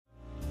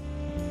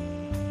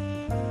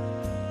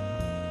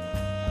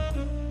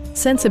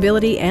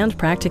Sensibility and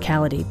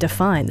practicality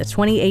define the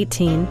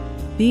 2018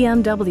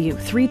 BMW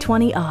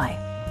 320i.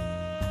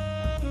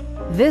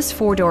 This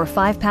four-door,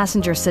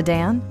 five-passenger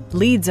sedan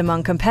leads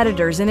among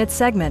competitors in its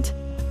segment.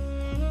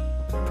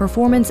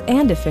 Performance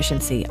and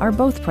efficiency are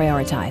both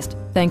prioritized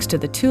thanks to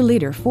the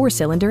 2-liter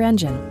four-cylinder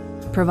engine,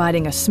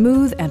 providing a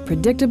smooth and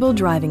predictable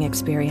driving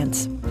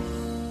experience.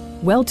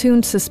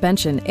 Well-tuned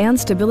suspension and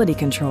stability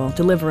control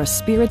deliver a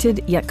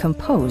spirited yet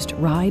composed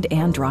ride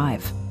and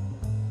drive.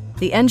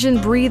 The engine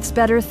breathes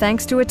better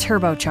thanks to a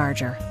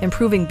turbocharger,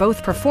 improving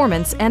both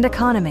performance and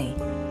economy.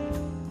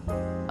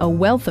 A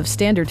wealth of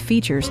standard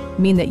features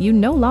mean that you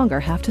no longer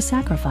have to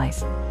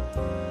sacrifice,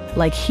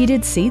 like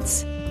heated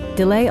seats,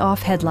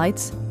 delay-off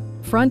headlights,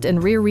 front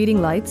and rear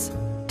reading lights,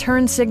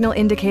 turn signal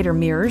indicator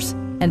mirrors,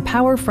 and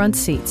power front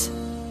seats.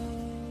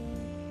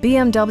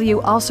 BMW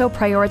also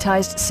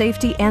prioritized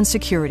safety and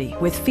security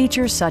with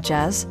features such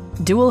as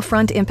dual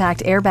front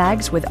impact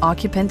airbags with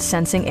occupant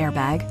sensing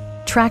airbag,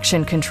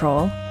 traction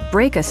control,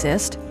 brake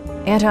assist,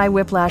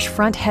 anti-whiplash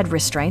front head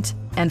restraints,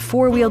 and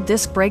four-wheel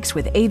disc brakes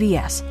with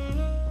ABS.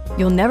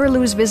 You'll never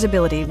lose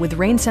visibility with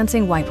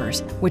rain-sensing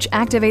wipers, which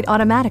activate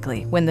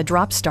automatically when the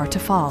drops start to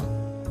fall.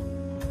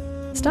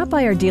 Stop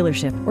by our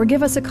dealership or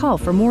give us a call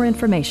for more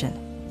information.